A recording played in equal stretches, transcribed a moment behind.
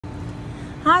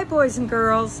Hi boys and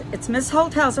girls, it's Miss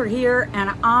Holthauser here, and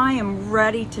I am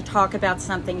ready to talk about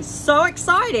something so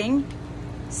exciting,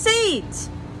 seeds.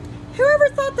 Whoever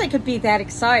thought they could be that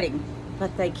exciting?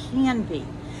 But they can be.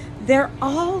 They're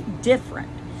all different.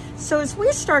 So as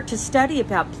we start to study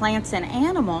about plants and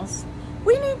animals,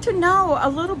 we need to know a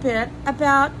little bit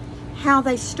about how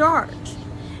they start.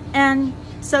 And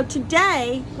so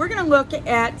today we're going to look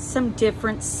at some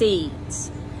different seeds.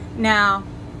 Now,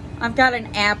 I've got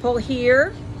an apple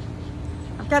here.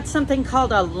 I've got something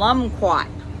called a lumquat.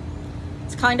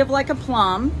 It's kind of like a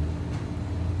plum.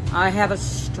 I have a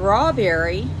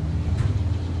strawberry.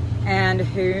 And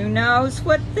who knows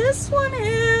what this one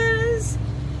is?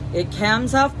 It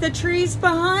comes off the trees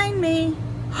behind me.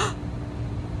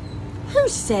 Who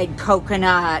said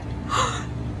coconut?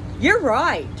 You're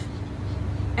right.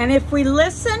 And if we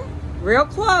listen real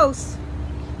close,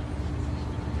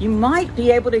 you might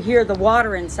be able to hear the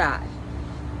water inside.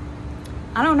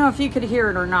 I don't know if you could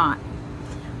hear it or not,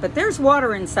 but there's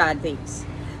water inside these.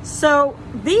 So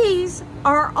these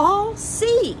are all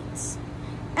seeds.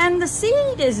 And the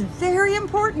seed is very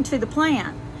important to the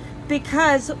plant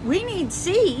because we need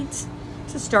seeds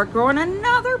to start growing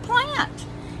another plant.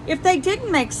 If they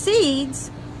didn't make seeds,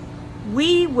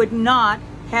 we would not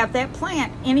have that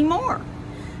plant anymore.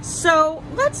 So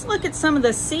let's look at some of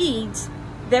the seeds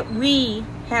that we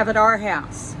have at our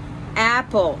house.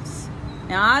 Apples.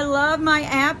 Now I love my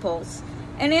apples.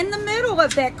 And in the middle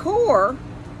of that core,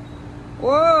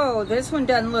 whoa, this one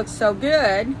doesn't look so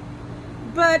good.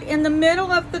 But in the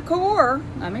middle of the core,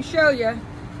 let me show you,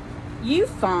 you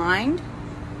find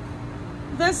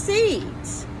the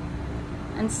seeds.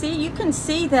 And see, you can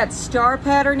see that star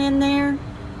pattern in there.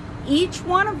 Each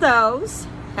one of those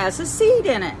has a seed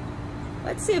in it.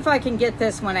 Let's see if I can get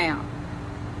this one out.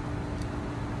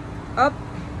 Up.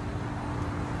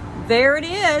 There it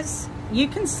is. You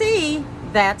can see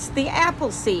that's the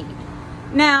apple seed.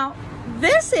 Now,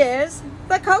 this is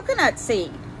the coconut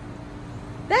seed.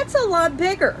 That's a lot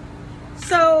bigger.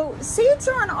 So seeds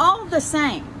aren't all the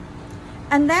same.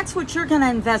 And that's what you're going to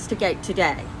investigate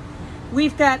today.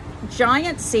 We've got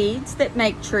giant seeds that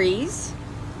make trees.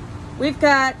 We've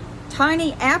got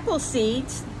tiny apple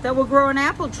seeds that will grow an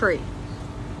apple tree.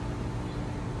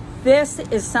 This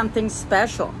is something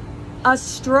special. A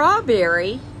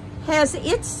strawberry has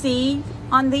its seed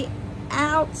on the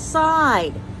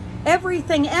outside.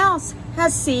 Everything else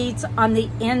has seeds on the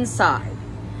inside.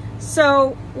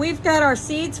 So we've got our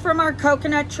seeds from our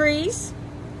coconut trees.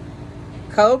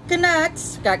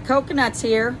 Coconuts, got coconuts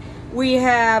here. We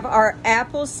have our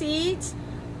apple seeds.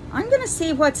 I'm gonna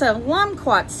see what's a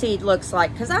lumquat seed looks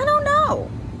like because I don't know.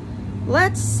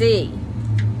 Let's see.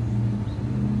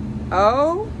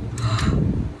 Oh,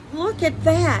 look at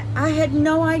that. I had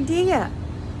no idea.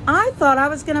 I thought I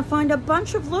was gonna find a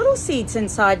bunch of little seeds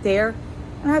inside there,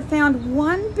 and I found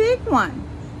one big one.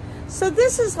 So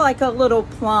this is like a little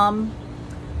plum.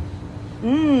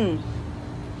 It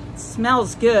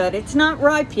smells good. It's not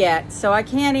ripe yet, so I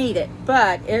can't eat it,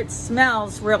 but it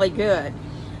smells really good.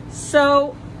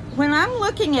 So when I'm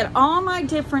looking at all my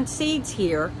different seeds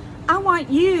here, I want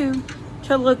you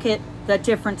to look at the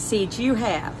different seeds you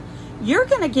have. You're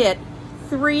gonna get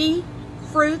 3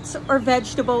 fruits or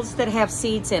vegetables that have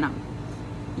seeds in them.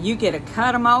 You get to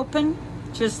cut them open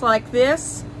just like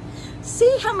this.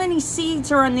 See how many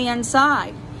seeds are on the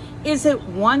inside. Is it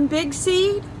one big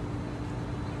seed?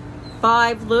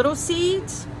 5 little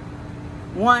seeds?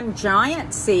 1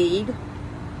 giant seed?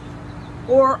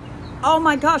 Or, oh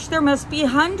my gosh, there must be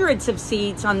hundreds of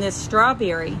seeds on this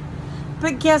strawberry.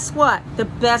 But guess what? The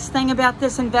best thing about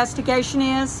this investigation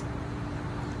is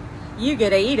you get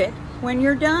to eat it when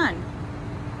you're done.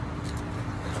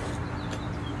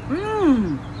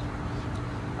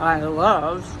 I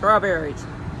love strawberries.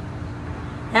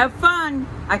 Have fun.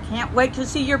 I can't wait to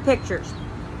see your pictures.